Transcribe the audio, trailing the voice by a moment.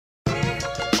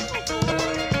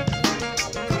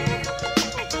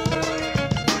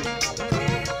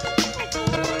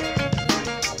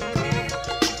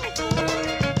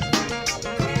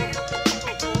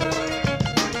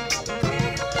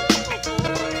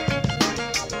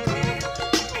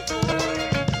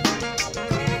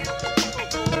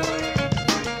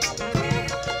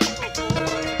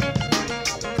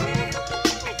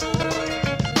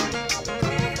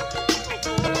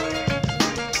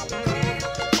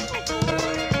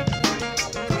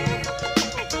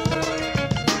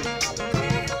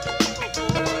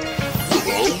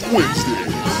Wednesday.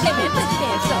 Hey man, let's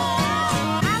dance up.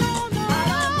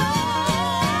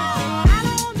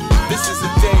 This is a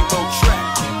demo track.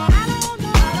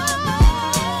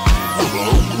 Hello,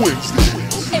 Wednesday.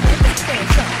 Hey man, let's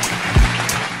dance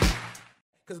up.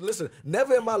 Because listen,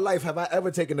 never in my life have I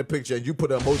ever taken a picture and you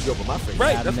put an emoji over my face.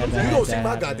 Right, that's what I'm You saying. don't see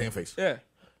my goddamn face. Yeah.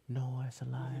 No, that's a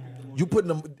liar. You putting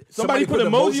them. Somebody put an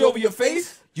emoji over your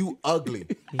face? You ugly.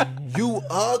 You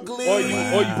ugly. Or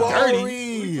you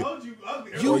dirty.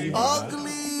 You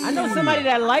ugly. I know somebody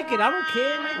that like it. I don't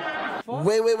care, nigga. Fuck.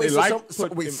 Wait. They So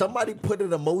like somebody put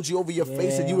an emoji over your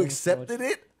face and you Yeah, accepted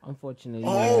it? Unfortunately.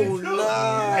 Oh, yeah.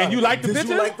 nah. And you like the Did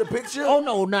picture? you like the picture? Oh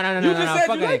no. You just said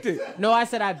fuck you liked it. it. No, I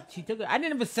said she took it. I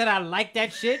didn't even said I liked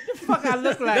that shit. The fuck I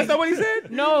look like? That's not what he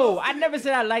said? No, I never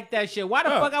said I liked that shit. Why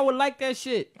the Oh. fuck I would like that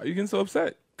shit? Are you getting so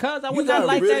upset? Cause I You would got not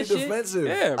like really that shit. defensive.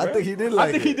 Yeah, I bro. think he did like it.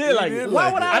 I think he did like it.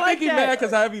 Why would I I like think he's that? mad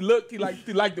because how he looked. He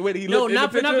liked the way that he No, looked in the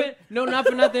not for picture. nothing. No, not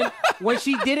for nothing. When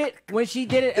she did it,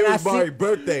 It and I was see. Bari's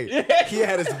birthday. He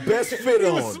had his best fit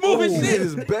on. was smooth as He shit. had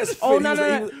his best fit. Oh, He no, was no,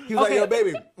 like, no. he was like, Okay. yo,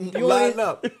 baby, You line only-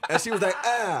 up. And she was like,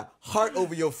 heart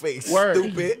over your face. Word.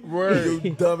 Stupid. Word.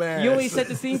 You dumbass. You always set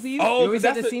the scene for you. Oh, you always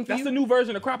set that's the scene for that's you. the new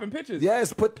version of cropping pictures.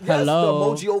 Yes,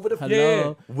 Hello. the emoji over the Hello.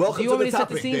 Yeah. Welcome Do you to want me the to set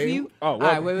the topic, scene for Dave. you? Oh, well,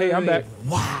 All right, wait, hey, I'm back.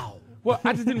 Wow. Well,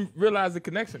 I just didn't realize the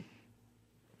connection.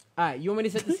 All right, you want me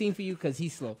to set the scene for you because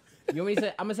he's slow. You want me to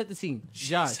set? I'm gonna set the scene.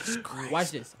 Josh,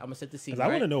 watch this. I'm gonna set the scene. I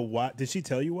want to Right? know why. Did she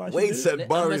tell you why? Wade she did said I'm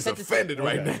Bari's gonna set the offended scene.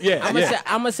 right now. Yeah,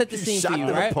 I'm gonna set the He scene shot for you,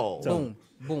 to the right? pole. Boom,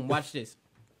 boom. Watch this.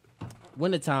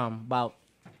 Wintertime, about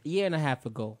a year and a half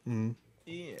ago.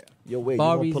 Yeah. Yo, wait,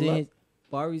 Bari's you in want his,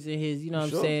 Bari's in his. You know what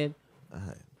Sure. I'm saying? to pull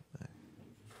up?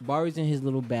 Bari's in his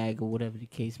little bag or whatever the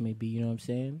case may be. You know what I'm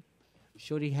saying?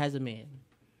 Shorty has a man.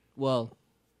 Well,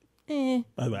 By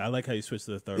the way, I like how you switched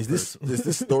to the third Is this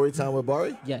person. story time with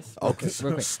Bari? yes. Okay,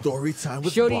 Real quick. story time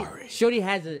with Shorty, Bari. Shorty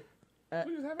has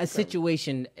a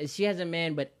situation. She has a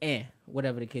man, but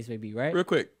whatever the case may be, right? Real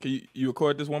quick, can you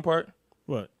record this one part?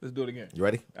 What? Let's do it again. You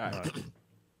ready? All right.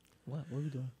 What are we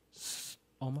doing?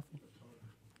 Oh, my phone.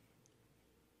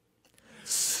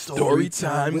 Story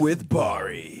time with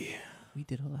Bari. We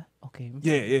did all that. Okay.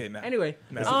 Yeah. Nah. Anyway,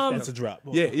 That's a drop.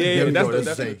 Yeah. There we That's go. the,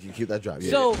 That's that's you keep that drop.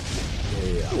 Yeah. so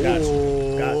Gotcha.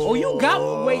 Gotcha. oh, you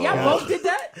got wait, y'all both did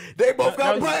that? they both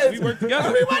got we buttons. work together.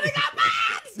 Everybody got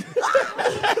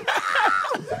buttons.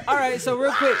 All right, so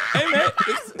real quick, Hey man,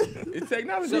 it's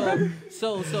technology, baby.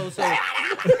 so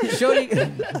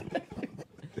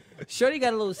Shorty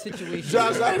got a little situation.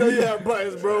 Josh, I know you have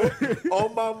buttons, bro.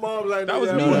 On my mom, I know That was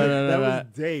you me. have No, buttons. that was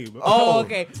Dave. Oh,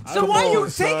 okay. So Come why on, you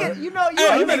son. taking? You know, you Hey,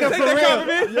 a you better nigga take for that real.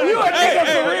 compliment. You a nigga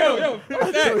for real.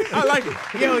 Yo, I like it.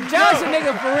 Yo, Josh a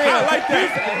nigga for real. I like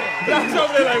that. Josh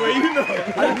over there like, well, you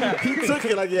know. He took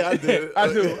it like, yeah, I did. I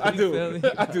do feel me?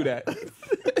 I do that.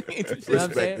 You know what I'm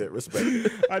Respect saying? it. Respect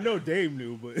it. I know Dave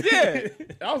knew, but Yeah.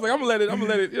 I was like, I'm gonna let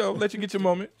it, let you get your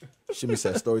moment. Shimmy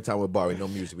said, story time with Bari. No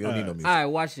music. We don't need no music. All right,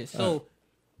 watch this. So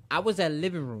I was at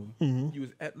living room. You was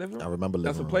at living room? I remember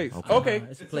That's a living place. room. Okay.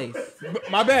 It's a place.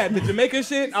 My bad. The Jamaican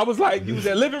shit, I was like, you was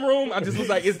at living room. I just was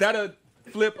like, is that a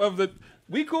flip of the,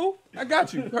 we cool? I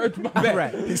got you. Heard my bad.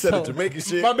 Right. He said So- the Jamaican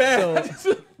shit. My bad.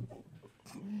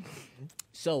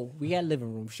 So we had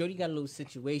living room. Shorty got a little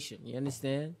situation. You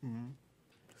understand?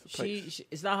 She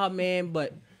it's not her man,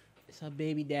 but it's her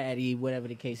baby daddy, whatever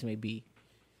the case may be.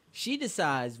 She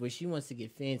decides where she wants to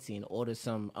get fancy and order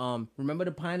some. Remember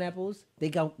the pineapples? They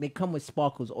come with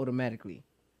sparkles automatically.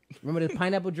 Remember the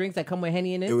pineapple drinks that come with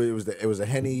Henny in it? It was a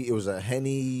Henny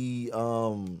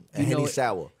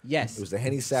sour. Yes. It was a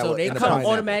Henny sour. So they in the come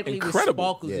pineapple. automatically Incredible. with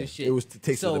sparkles Yeah, and shit. it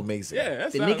tasted So amazing. Yeah,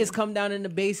 that's the niggas come down in the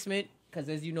basement because,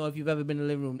 as you know, if you've ever been in the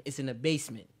living room, it's in the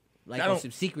basement, like I on don't-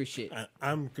 some secret shit.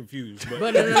 I'm confused. But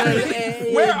But no.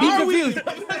 Where Be are we? confused.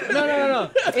 No.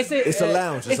 It's a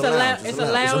lounge. It's a lounge. It's a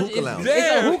hookah lounge.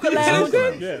 It's a hookah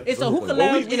lounge. Yeah. It's a hookah Well,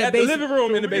 lounge we in a at the basement. living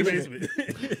room in the basement.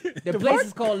 basement. The place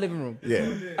is called living room. Yeah.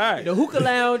 All right. The hookah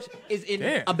lounge is in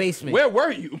Damn. a basement. Where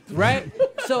were you? Right?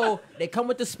 So they come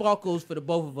with the sparkles for the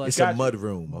both of us. It's a mud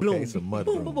room. Okay, Bloom. it's a mud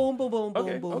boom, room. boom, boom, boom, boom,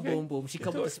 Okay, boom, okay. boom, boom. She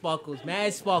come do with the it. sparkles,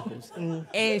 mad sparkles,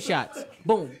 and shots.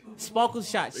 Boom, sparkles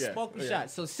shots, Yeah, sparkles yeah.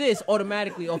 shots. So sis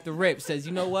automatically off the rip says,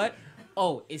 you know what?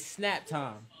 Oh, it's snap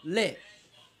time. Lit.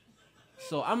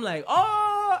 So I'm like,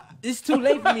 oh, it's too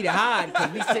late for me to hide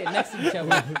because we sitting next to each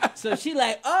other. So she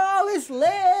like, oh, it's lit.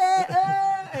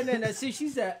 And then as soon as she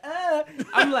said,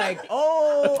 I'm like,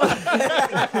 oh.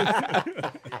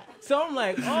 So I'm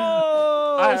like,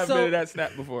 oh. I haven't so, been to that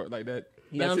snap before, like that.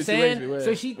 you know that what I'm situation saying? where-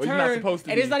 So she where you're not turned, supposed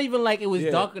to and be. it's not even like it was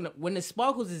Yeah. dark enough. When the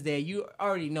sparkles is there, you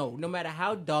already know. No matter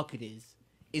how dark it is,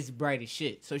 it's bright as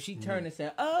shit. So she turned and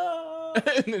said, "Oh,"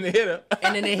 and then they hit her.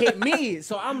 and then it hit me.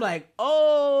 So I'm like,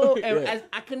 oh, and Yeah.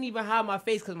 I couldn't even hide my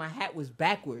face because my hat was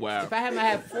backwards. Wow. If I had my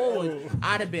hat forward,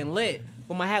 I'd have been lit.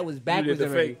 But my hat was backwards the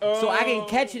already. fake. So I Oh. didn't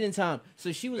catch it in time.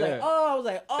 So she was like, Yeah. oh, I was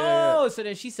like, oh. So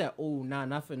then she said, oh, nah,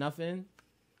 nothing.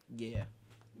 Yeah.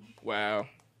 Wow.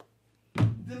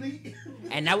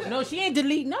 And no, she ain't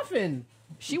delete nothing.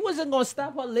 She wasn't gonna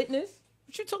stop her litness.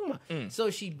 What you talking about? So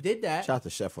she did that. Shout out to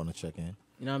Chef on the check-in.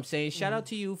 You know what I'm saying? Shout out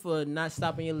to you for not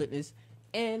stopping your litness.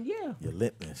 And yeah. Your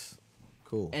litness.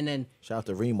 Cool. And then Shout out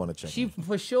to Reem on the check-in. she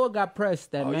for sure got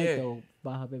pressed that night yeah. though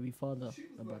by her baby father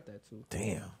about that too.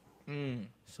 Damn.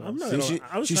 So I'm not See, gonna-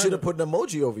 I was she trying should have to- put an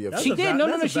emoji over your That's face. She a did. val- No,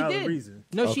 that's a she valid did. reason.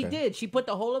 No, she Okay. did. She put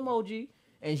the whole emoji,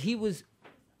 and he was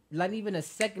not even a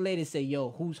second later say, "Yo,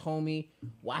 who's homie?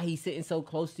 Why he sitting so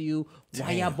close to you?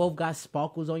 Why y'all Damn. both got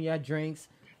sparkles on your drinks?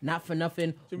 Not for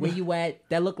nothing. Where you at?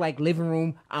 That look like living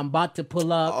room. I'm about to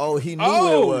pull up." Oh, he knew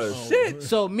Oh, it was. shit.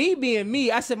 So me being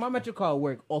me, I said my Metro card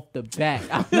work off the bat.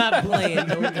 I'm not playing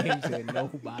no games with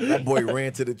nobody. That boy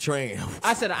ran to the train.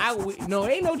 I said, no,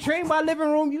 ain't no train by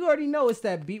living room. You already know it's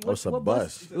that B. it's a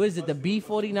bus. What is it, the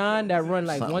B49 that run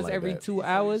like Something once like every that. 2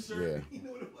 hours? Yeah.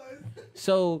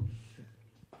 So,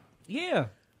 yeah.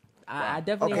 I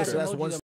definitely Okay, had so that's emojis one on